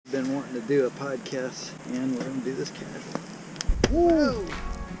been wanting to do a podcast, and we're going to do this casual. Whoa!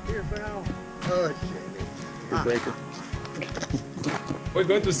 Here, pal. Oh, shit. Breaker. We're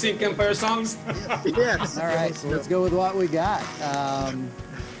going to sing campfire songs? Yes. All right, so let's go with what we got. Hi.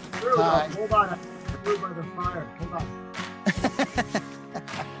 Hold on. By the fire. Hold on.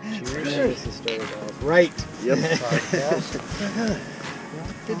 Cheers to start off. Right. Yep. Well,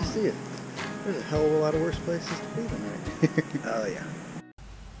 good to see you. There's a hell of a lot of worse places to be than right here. Oh, yeah.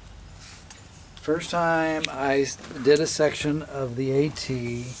 First time I did a section of the AT,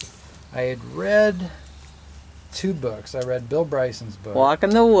 I had read 2 books. I read Bill Bryson's book. Walk in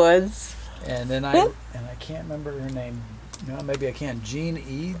the Woods. And then I can't remember her name. No, maybe I can. Jean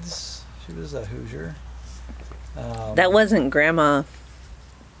Eads. She was a Hoosier. That wasn't Grandma.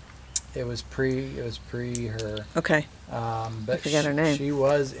 It was pre her. Okay. But I forget her name. She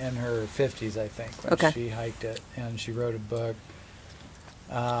was in her 50s, I think, when Okay. she hiked it, and she wrote a book.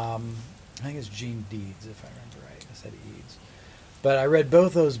 I think it's Jean Deeds, if I remember right. I said Eads. But I read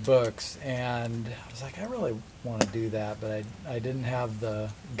both those books, and I was like, I really want to do that, but I didn't have the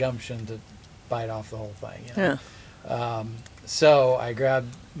gumption to bite off the whole thing. You know? Yeah. So I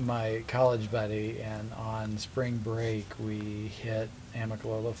grabbed my college buddy, and on spring break we hit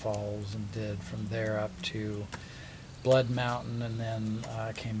Amicalola Falls and did from there up to Blood Mountain, and then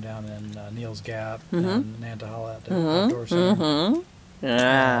came down in Neel's Gap and Nantahala at the Outdoor Center.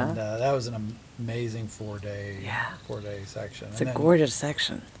 Yeah. And that was an amazing 4-day section. It's a gorgeous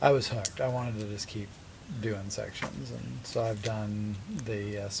section. I was hooked. I wanted to just keep doing sections, and so I've done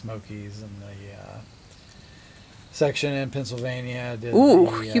the Smokies and the section in Pennsylvania.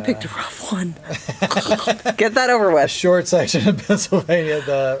 You picked a rough one. Get that over A with. short section in Pennsylvania,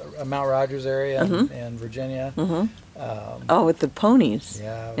 the Mount Rogers area in Virginia. With the ponies.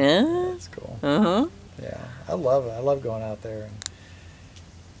 Yeah, Yeah. that's cool. Uh-huh. Yeah, I love it. I love going out there. And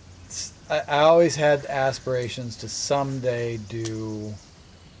I always had aspirations to someday do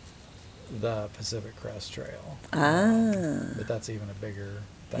the Pacific Crest Trail. But that's even a bigger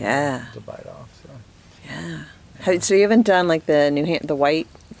thing to bite off. So. Yeah. So you haven't done like the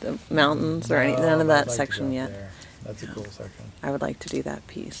the mountains or none of that I'd like section to go yet? there. That's a cool section. I would like to do that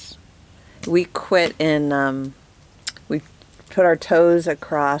piece. We quit in, we put our toes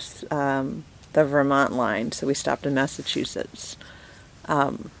across the Vermont line, so we stopped in Massachusetts.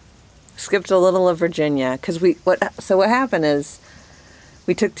 Skipped a little of Virginia, because what happened is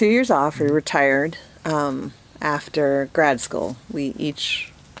we took 2 years off, we retired after grad school.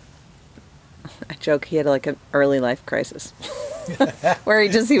 I joke he had like an early life crisis where he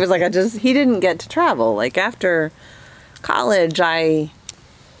didn't get to travel. Like after college, I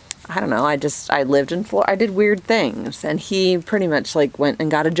don't know, I lived in Florida, I did weird things, and he pretty much like went and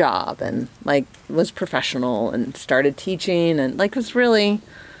got a job and like was professional and started teaching and like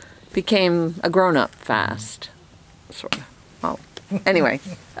became a grown-up fast, sort of. Well, anyway,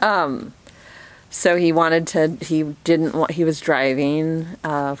 so he was driving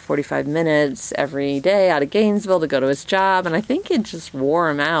 45 minutes every day out of Gainesville to go to his job, and I think it just wore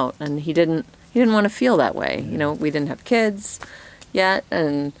him out, and he didn't want to feel that way. You know, we didn't have kids yet,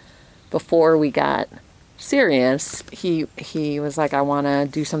 and before we got serious, he was like, I want to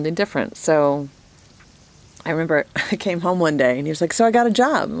do something different. So I remember I came home one day and he was like, so I got a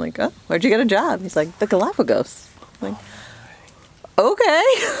job. I'm like, oh, where'd you get a job? He's like, the Galapagos. I'm like, okay.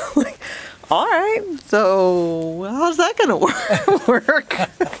 Like, all right. So how's that going to work?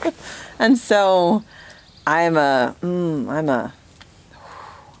 And so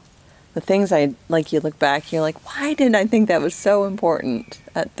the things you look back, you're like, why didn't I think that was so important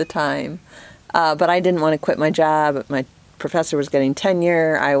at the time? But I didn't want to quit my job. My professor was getting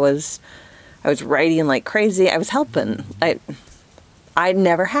tenure. I was writing like crazy. I was helping. I'd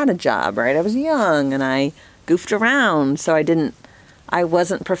never had a job, right? I was young and I goofed around, so I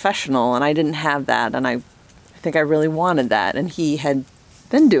wasn't professional, and I didn't have that, and I think I really wanted that, and he had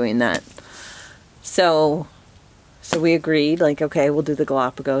been doing that. So we agreed, like, okay, we'll do the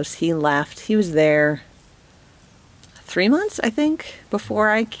Galapagos. He left. He was there 3 months, I think, before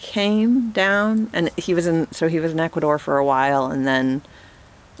I came down, and he was in Ecuador for a while, and then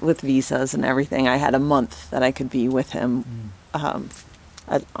with visas and everything, I had a month that I could be with him on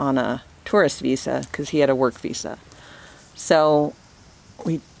a tourist visa because he had a work visa. So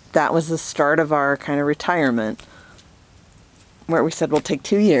that was the start of our kind of retirement, where we said we'll take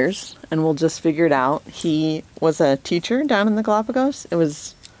 2 years and we'll just figure it out. He was a teacher down in the Galapagos. It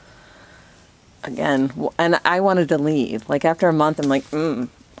was, again, and I wanted to leave. Like after a month, I'm like,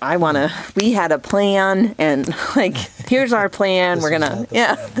 we had a plan, and like, here's our plan. We're gonna,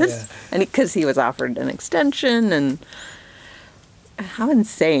 and because he was offered an extension, and how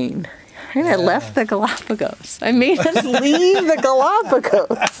insane. And I left the Galapagos. I made us leave the Galapagos.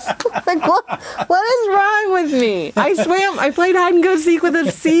 Like, what is wrong with me? I played hide and go seek with a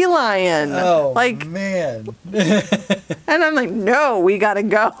sea lion. Oh, like, man. and I'm like, no, we gotta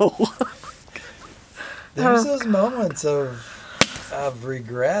go. There's those moments of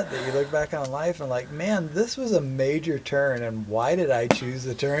regret that you look back on life and like, man, this was a major turn, and why did I choose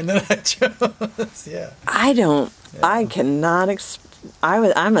the turn that I chose? Yeah. I cannot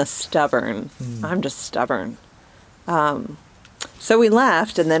I'm a stubborn. I'm just stubborn. So we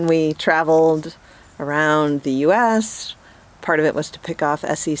left, and then we traveled around the U.S. Part of it was to pick off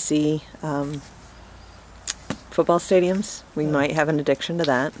SEC football stadiums. We might have an addiction to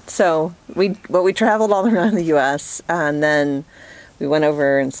that. So we traveled all around the U.S. and then we went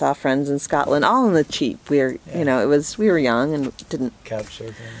over and saw friends in Scotland, all on the cheap. We were we were young and didn't Couch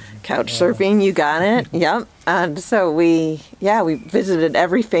surfing. You got it. Yep. And so we visited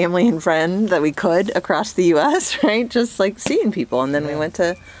every family and friend that we could across the U.S. Right, just like seeing people. And then we went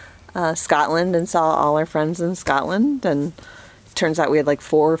to Scotland and saw all our friends in Scotland. And it turns out we had like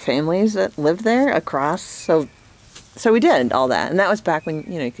 4 families that lived there across. So we did all that, and that was back when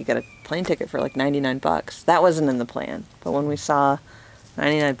you could get a plane ticket for like $99. That wasn't in the plan, but when we saw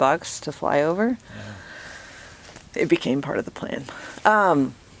 $99 to fly over, it became part of the plan.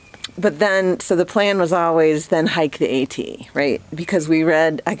 But then, so the plan was always then hike the AT, right? Because we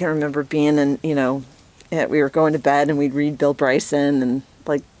read, I can remember being in, we were going to bed and we'd read Bill Bryson, and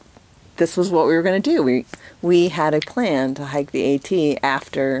like this was what we were going to do. We had a plan to hike the AT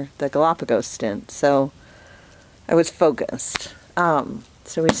after the Galapagos stint, so I was focused.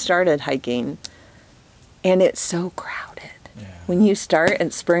 So we started hiking, and it's so crowded. Yeah. When you start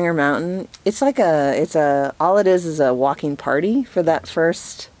at Springer Mountain, it's like all it is a walking party for that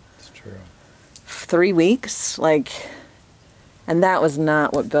first 3 weeks. And that was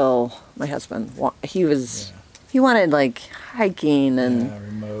not what Bill, my husband, he wanted like hiking and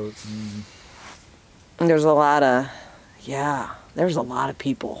remote. And there's a lot of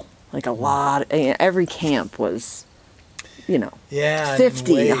people. Like a lot, every camp was, 50,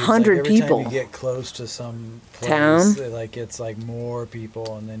 100 people. Every time you get close to some place, town, it's like more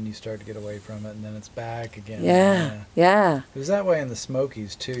people, and then you start to get away from it, and then it's back again. Yeah. It was that way in the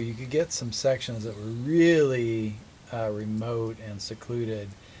Smokies too. You could get some sections that were really remote and secluded,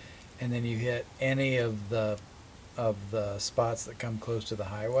 and then you hit any of the spots that come close to the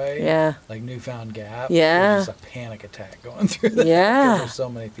highway, like Newfound Gap. There's just a panic attack going through there because there's so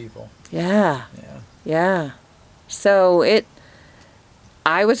many people. Yeah. So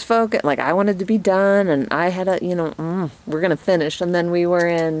I was focused, like I wanted to be done, and I had we're going to finish. And then we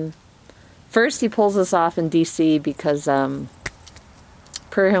were first he pulls us off in D.C. because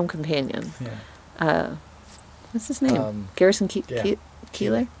Prairie Home Companion. What's his name? Garrison Keillor?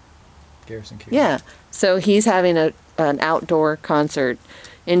 Garrison Keillor. Yeah. So he's having an outdoor concert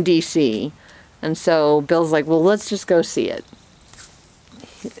in D.C. And so Bill's like, well, let's just go see it.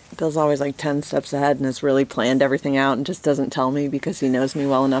 Bill's always like 10 steps ahead and has really planned everything out and just doesn't tell me because he knows me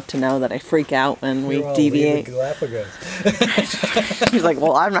well enough to know that I freak out when we deviate. Galapagos. He's like,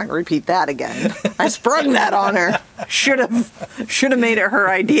 well, I'm not going to repeat that again. I sprung that on her. Should have made it her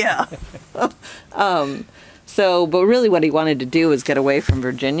idea. But really what he wanted to do was get away from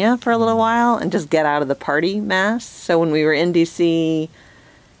Virginia for a little while and just get out of the party mass. So when we were in D.C.,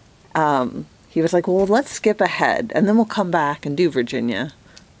 he was like, well, let's skip ahead and then we'll come back and do Virginia.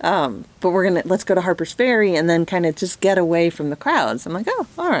 But let's go to Harper's Ferry and then kind of just get away from the crowds. I'm like, oh,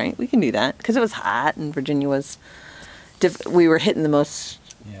 all right, we can do that. Because it was hot and Virginia was, we were hitting the most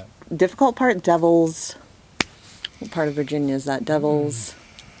difficult part, Devils. What part of Virginia is that? Devils.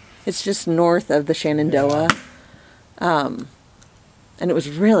 It's just north of the Shenandoah. And it was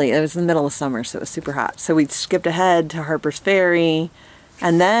in the middle of summer, so it was super hot. So we skipped ahead to Harper's Ferry,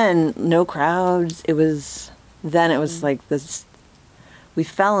 and then no crowds. It was like this, we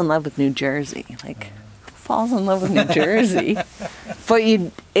fell in love with New Jersey. Like, falls in love with New Jersey. But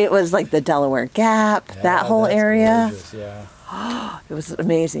it was like the Delaware Gap, that whole area. Gorgeous, It was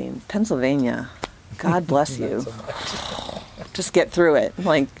amazing. Pennsylvania, God bless you. Just get through it.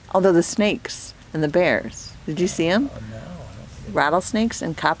 Like, although the snakes and the bears, did you see them? No. Rattlesnakes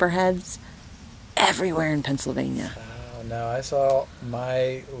and copperheads everywhere in Pennsylvania. Oh, no, I saw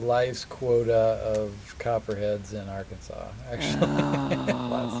my life's quota of copperheads in Arkansas, actually.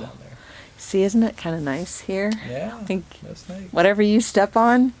 Lots down there. See, isn't it kind of nice here? Yeah, like, no snakes. Whatever you step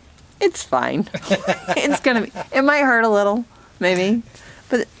on, it's fine. It might hurt a little, maybe,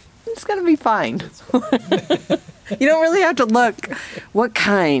 but it's going to be fine. You don't really have to look. What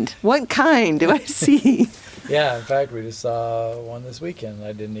kind do I see? Yeah, in fact, we just saw one this weekend.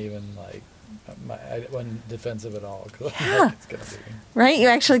 I didn't even I wasn't defensive at all because I'm Yeah. like, it's gonna be. Right? You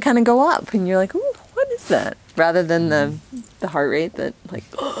actually kind of go up and you're like, ooh, what is that? Rather than the heart rate that like,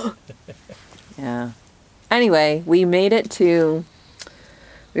 yeah. Anyway, we made it to,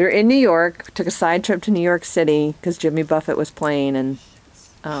 we were in New York, took a side trip to New York City because Jimmy Buffett was playing, and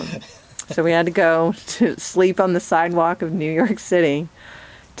so we had to go to sleep on the sidewalk of New York City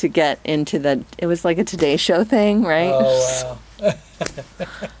to get into it was like a Today Show thing, right? Oh wow.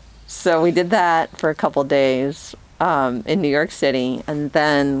 So we did that for a couple days in New York City, and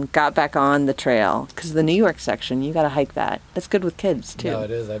then got back on the trail because the New York section, you got to hike that. That's good with kids too. No, it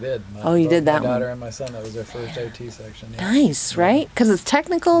is. I did. Oh, you did that My daughter one. and my son. That was their first OT section. Yeah. Nice, right? Because it's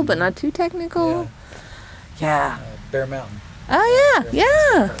technical, but not too technical. Yeah. Bear Mountain. Oh yeah,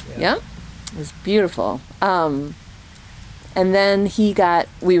 Yeah. yeah. Yep. It was beautiful. And then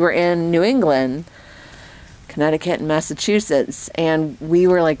we were in New England, Connecticut, and Massachusetts, and we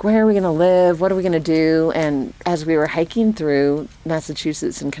were like, where are we going to live? What are we going to do? And as we were hiking through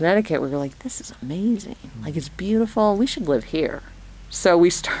Massachusetts and Connecticut, we were like, this is amazing. Like, it's beautiful. We should live here. So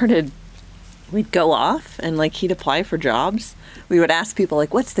we'd go off and like he'd apply for jobs. We would ask people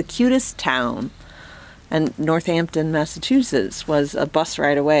like, what's the cutest town? And Northampton, Massachusetts was a bus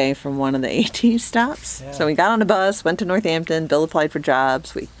ride away from one of the AT stops. Yeah. So we got on a bus, went to Northampton, Bill applied for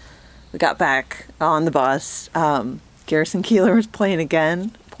jobs. We got back on the bus. Garrison Keillor was playing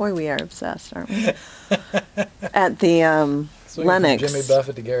again. Boy, we are obsessed, aren't we? At the Swinging Lennox. From Jimmy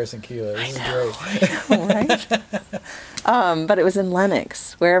Buffett to Garrison Keillor. This is great. Right? But it was in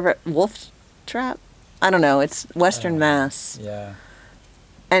Lennox, wherever, Wolf Trap? I don't know. It's Western Mass. Yeah.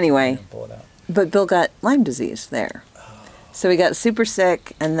 Anyway, Pull it out. but Bill got Lyme disease there. So he got super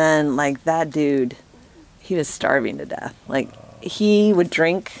sick, and then, like, that dude, he was starving to death. Like, he would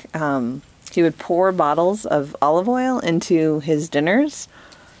drink, he would pour bottles of olive oil into his dinners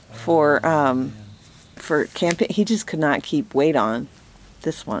for camping. He just could not keep weight on.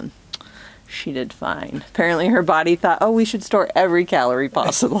 This one, she did fine. Apparently her body thought, oh, we should store every calorie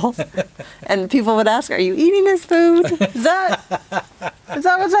possible. And people would ask, are you eating his food? Is that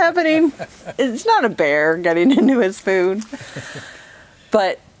what's happening? It's not a bear getting into his food.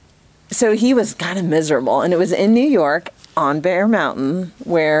 But so he was kind of miserable, and it was in New York on Bear Mountain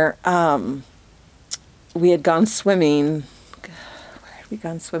where we had gone swimming. Where had we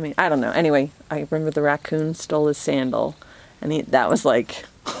gone swimming? I don't know. Anyway, I remember the raccoon stole his sandal, and that was like,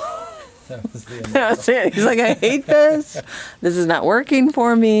 That was the end. that was it. He's like, I hate this. This is not working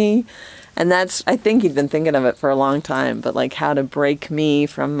for me. And I think he'd been thinking of it for a long time, but like how to break me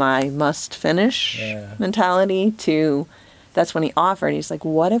from my must finish mentality to, that's when he offered. He's like,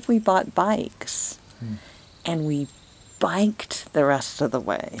 what if we bought bikes? And we biked the rest of the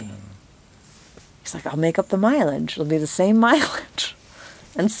way. He's like, I'll make up the mileage. It'll be the same mileage.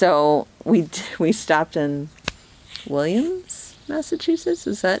 And so we stopped in Williams, Massachusetts.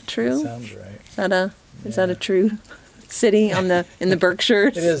 Is that true? Sounds right. Is that a true city in the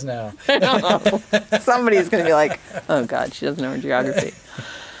Berkshires? It is now. I don't know. Somebody's going to be like, oh God, she doesn't know her geography.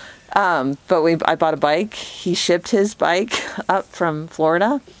 But I bought a bike. He shipped his bike up from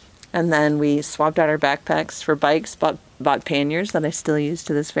Florida, and then we swapped out our backpacks for bikes, bought panniers that I still use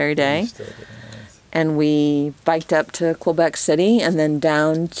to this very day. Still doing this. And we biked up to Quebec City and then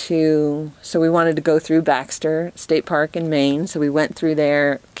down to, so we wanted to go through Baxter State Park in Maine. So we went through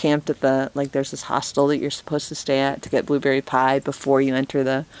there, camped at there's this hostel that you're supposed to stay at to get blueberry pie before you enter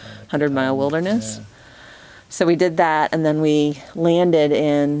the 100-mile wilderness. Yeah. So we did that, and then we landed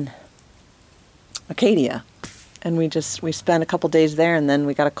in Acadia. And we spent a couple days there, and then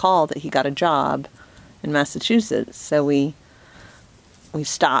we got a call that he got a job in Massachusetts. So we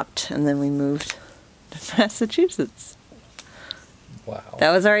stopped, and then we moved to Massachusetts. Wow.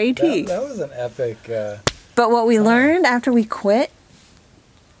 That was our AT. That was an epic. But what we learned after we quit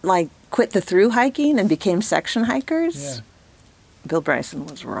the through hiking and became section hikers, Yeah. Bill Bryson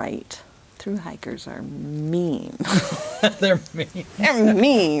was right. Through hikers are mean. They're mean. They're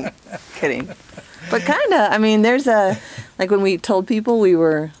mean. Kidding. But kind of, I mean, there's like when we told people we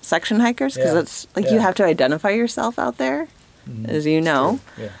were section hikers, because it's like you have to identify yourself out there, as you know.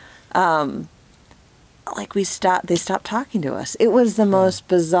 Yeah. Like they stopped talking to us. It was the most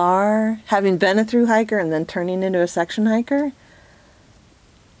bizarre, having been a through hiker and then turning into a section hiker.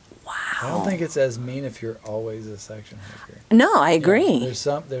 Wow. I don't think it's as mean if you're always a section hiker. No, I agree.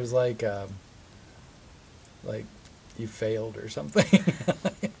 There's like you failed or something.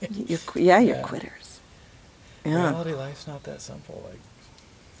 You're quitters. Yeah. Reality life's not that simple. Like,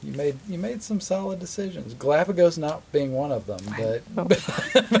 you made some solid decisions. Galapagos not being one of them, but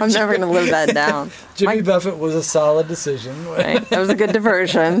I'm never going to live that down. Jimmy Buffett was a solid decision. Right? That was a good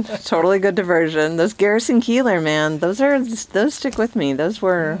diversion. Totally good diversion. Those Garrison Keillor, man, those stick with me. Those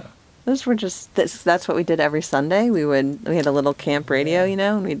were just that's what we did every Sunday. We had a little camp radio,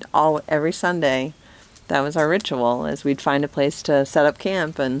 and every Sunday, that was our ritual. Is we'd find a place to set up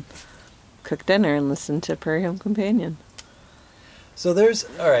camp and cook dinner and listen to Prairie Home Companion. So there's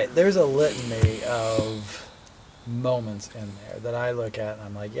a litany of moments in there that I look at and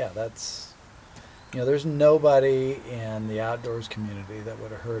I'm like, yeah, that's, there's nobody in the outdoors community that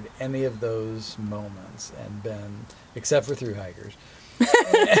would have heard any of those moments and been, except for thru hikers,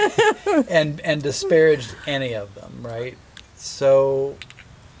 and disparaged any of them, right? So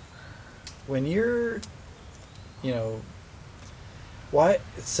when you're, why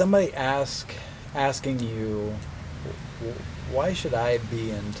somebody asking you, why should I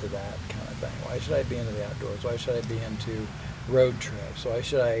be into that kind of thing? Why should I be into the outdoors? Why should I be into road trips? Why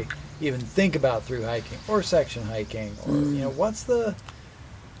should I even think about through hiking or section hiking? Or what's for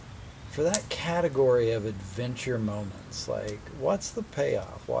that category of adventure moments? Like, what's the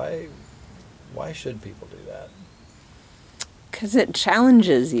payoff? Why should people do that? Because it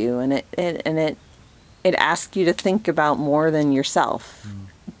challenges you, and it asks you to think about more than yourself,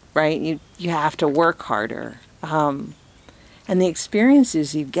 right? You have to work harder. And the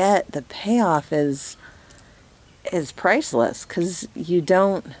experiences you get, the payoff is priceless, because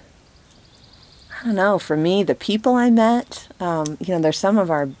I don't know, for me, the people I met, they're some of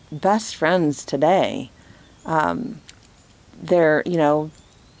our best friends today. They're, the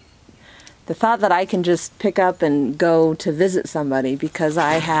thought that I can just pick up and go to visit somebody because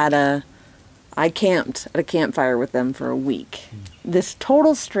I camped at a campfire with them for a week. This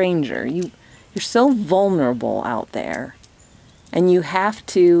total stranger, you're so vulnerable out there. And you have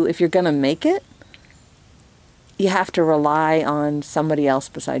to, if you're going to make it, you have to rely on somebody else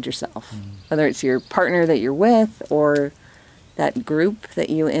beside yourself. Whether it's your partner that you're with or that group that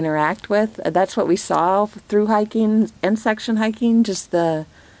you interact with. That's what we saw through hiking and section hiking, just the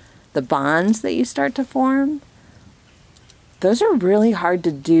bonds that you start to form. Those are really hard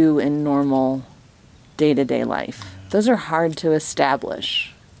to do in normal day-to-day life. Those are hard to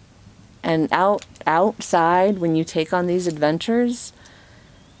establish. And outside, when you take on these adventures,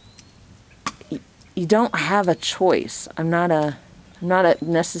 you don't have a choice. I'm not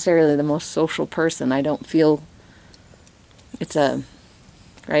necessarily the most social person. I don't feel it's an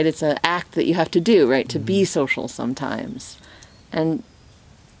act that you have to do, right? To be social sometimes. And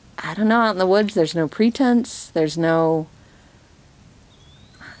I don't know, out in the woods, there's no pretense. It's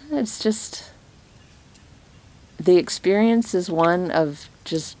just, the experience is one of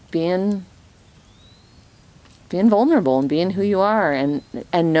just being vulnerable and being who you are, and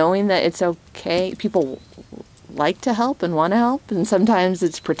knowing that it's okay. People like to help and want to help, and sometimes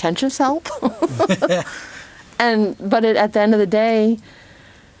it's pretentious help. But at the end of the day,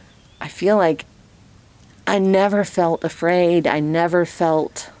 I feel like I never felt afraid. I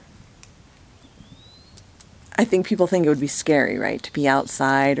think people think it would be scary, right? To be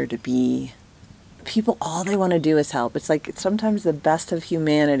outside or to be... People, all they want to do is help. It's like sometimes the best of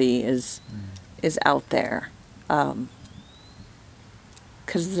humanity is out there.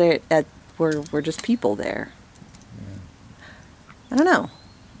 Because we're just people there. I don't know.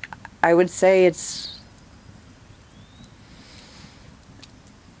 I would say it's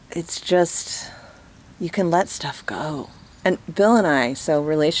just, you can let stuff go. And Bill and I, so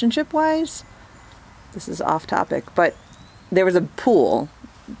relationship-wise, this is off topic, but there was a pool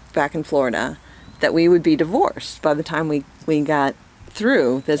back in Florida that we would be divorced by the time we got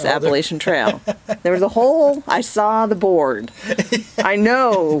through this Appalachian Trail. There was I saw the board. I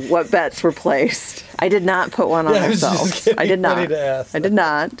know what bets were placed. I did not put one on ourselves. I did not. I did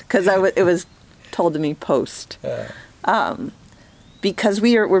not, because it was told to me post. Because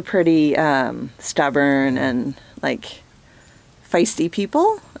we're pretty stubborn and like feisty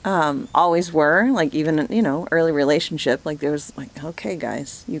people. Always were, like, even early relationship, like there was like, okay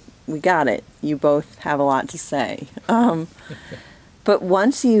guys, we got it. You both have a lot to say. But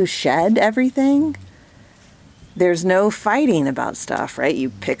once you shed everything, there's no fighting about stuff, right?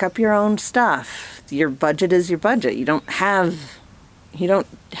 You pick up your own stuff. Your budget is your budget. You don't have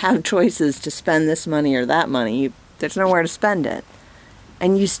choices to spend this money or that money. There's nowhere to spend it.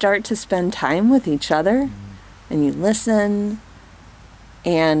 And you start to spend time with each other, and you listen,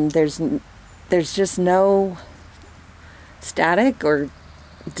 and there's just no static or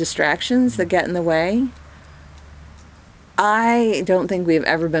distractions that get in the way. I don't think we've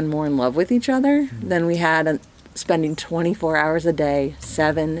ever been more in love with each other than we had spending 24 hours a day,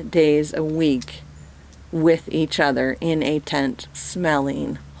 7 days a week with each other in a tent,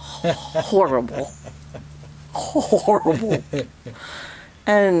 smelling horrible. Horrible.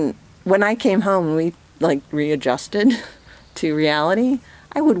 And when I came home and we like readjusted to reality,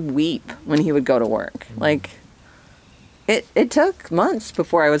 I would weep when he would go to work. Like, it took months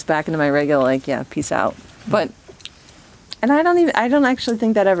before I was back into my regular, like, yeah, peace out. But, and I don't actually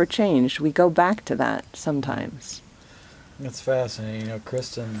think that ever changed. We go back to that sometimes. It's fascinating. You know,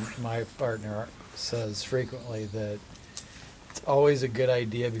 Kristen, my partner, says frequently that it's always a good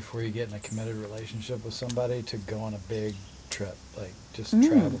idea before you get in a committed relationship with somebody to go on a big trip, like just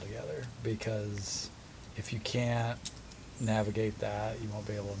travel together, because if you can't navigate that, you won't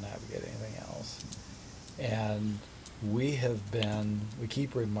be able to navigate anything else. And we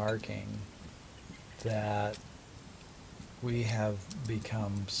keep remarking that we have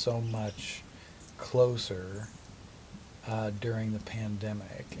become so much closer during the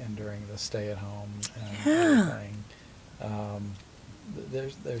pandemic and during the stay at home and everything. I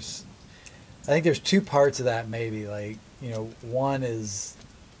think there's two parts of that maybe. Like, you know, one is,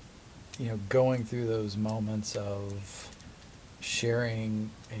 you know, going through those moments of sharing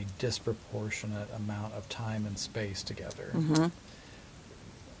a disproportionate amount of time and space together. Mm-hmm.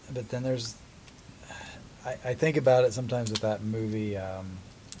 But then I think about it sometimes with that movie,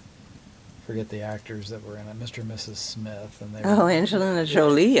 forget the actors that were in it, Mr. and Mrs. Smith, and they were, Angelina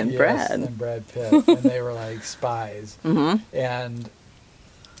Jolie and yes, Brad. and Brad Pitt, and they were like spies. Mm-hmm. And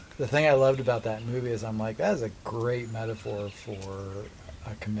the thing I loved about that movie is I'm like, that is a great metaphor for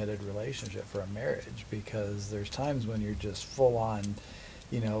a committed relationship, for a marriage, because there's times when you're just full on,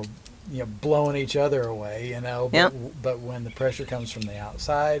 you know, blowing each other away, you know, but when the pressure comes from the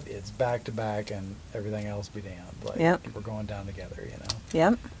outside, it's back to back and everything else be damned. Like, we're going down together, you know.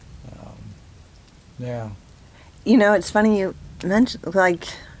 Yep. Yeah. You know, it's funny you mentioned, like,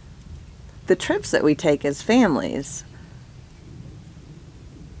 the trips that we take as families.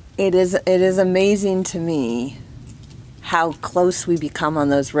 It is amazing to me how close we become on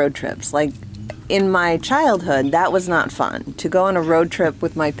those road trips. Like, in my childhood, that was not fun. To go on a road trip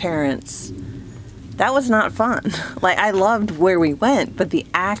with my parents, that was not fun. Like, I loved where we went, but the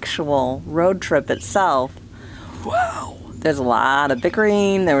actual road trip itself, wow. There's a lot of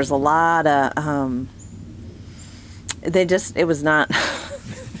bickering. There was a lot of, it was not.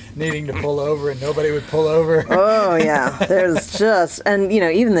 Needing to pull over and nobody would pull over. Oh, yeah. There's just, and, you know,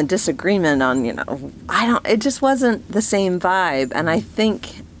 even the disagreement on, you know, it just wasn't the same vibe. And I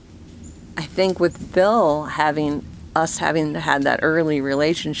think with Bill having had that early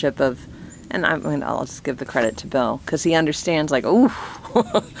relationship of, and I'll just give the credit to Bill, because he understands, like, ooh,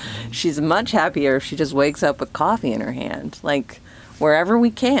 she's much happier if she just wakes up with coffee in her hand. Like, wherever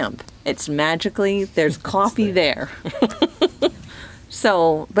we camp, it's magically, there's coffee there.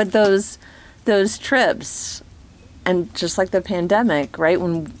 So, but those trips, and just like the pandemic, right,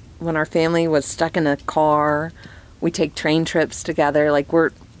 when our family was stuck in a car, we take train trips together, like,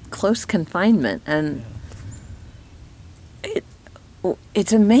 we're close confinement, and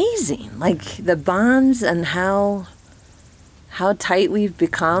it's amazing, like, the bonds and how tight we've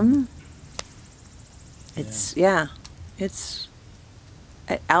become. It's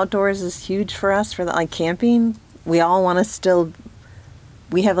outdoors is huge for us, for that, like, camping. We all want to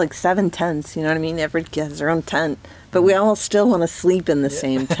we have like 7 tents, you know what I mean? Everybody has their own tent, but we all still want to sleep in the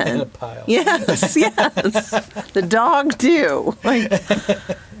same tent. In a pile. Yes. The dog too. Like,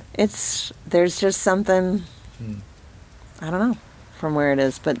 there's just something, I don't know from where it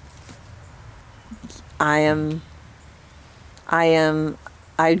is, but I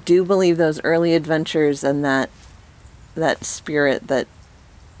do believe those early adventures and that spirit that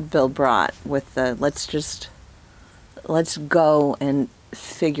Bill brought with the let's go and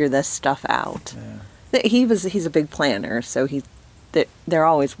figure this stuff out. Yeah. He's a big planner, so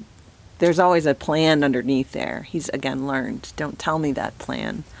there's always a plan underneath there. He's, again, learned, don't tell me that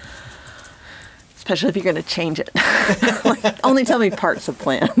plan, especially if you're going to change it. Like, only tell me parts of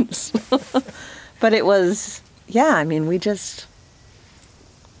plans. But it was, I mean, we just,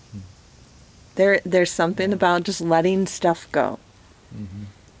 there's something about just letting stuff go.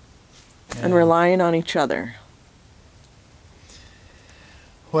 And relying on each other.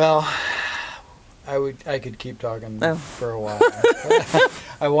 Well, I could keep talking for a while.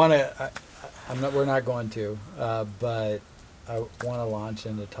 We're not going to, but I want to launch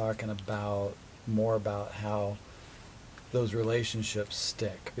into talking more about how those relationships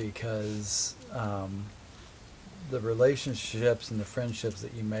stick, because the relationships and the friendships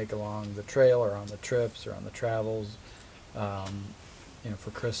that you make along the trail or on the trips or on the travels,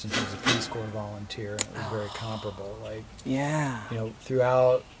 for Kristen, she was a Peace Corps volunteer, and it was very comparable. Like, Yeah.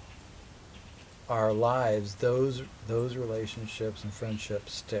 Throughout our lives, those relationships and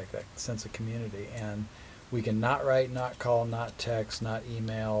friendships stick, that sense of community. And we can not write, not call, not text, not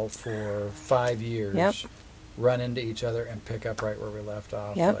email for 5 years, Yep. run into each other and pick up right where we left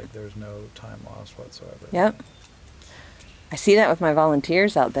off. Yep. Like, there's no time lost whatsoever. Yep. I see that with my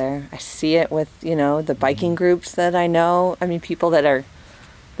volunteers out there. I see it with, the biking groups that I know. I mean, people that have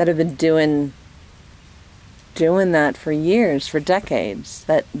been doing that for years, for decades,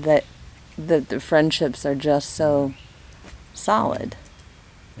 that the friendships are just so solid.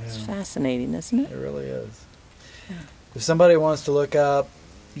 Yeah. It's fascinating, isn't it? It really is. Yeah. If somebody wants to look up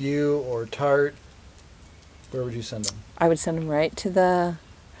you or TART, where would you send them? I would send them right to the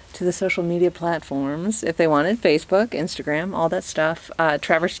social media platforms if they wanted. Facebook, Instagram, all that stuff.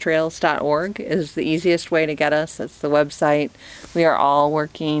 TraverseTrails.org is the easiest way to get us. That's the website. We are all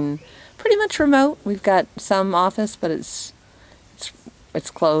working pretty much remote. We've got some office, but it's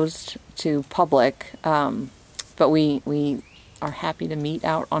closed to public. But we are happy to meet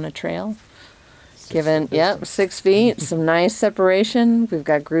out on a trail. 6 feet, some nice separation. We've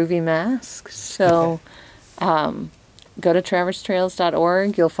got groovy masks. So go to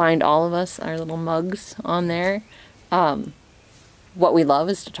TraverseTrails.org. You'll find all of us, our little mugs on there. What we love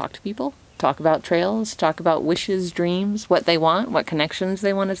is to talk to people, talk about trails, talk about wishes, dreams, what they want, what connections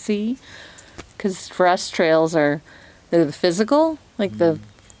they want to see. Because for us, trails they're the physical, like the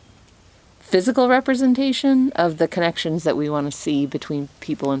physical representation of the connections that we want to see between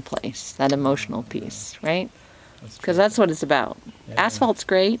people and place, that emotional piece, right? Because that's what it's about. Yeah. Asphalt's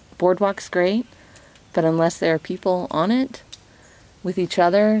great, boardwalk's great, but unless there are people on it with each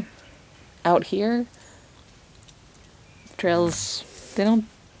other out here, trails,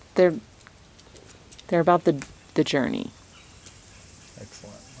 they're about the journey.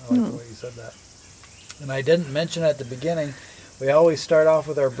 Excellent. I like the way you said that. And I didn't mention at the beginning, we always start off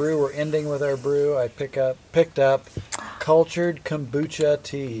with our brew. We're ending with our brew. I picked up cultured kombucha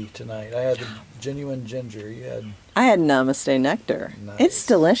tea tonight. I had the genuine ginger. I had Namaste Nectar. Nice. It's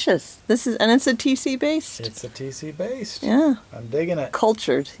delicious. It's a TC based. It's a TC based. Yeah. I'm digging it.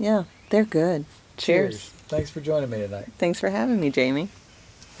 Cultured. Yeah. They're good. Cheers. Thanks for joining me tonight. Thanks for having me, Jamie.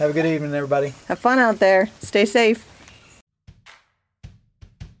 Have a good evening, everybody. Have fun out there. Stay safe.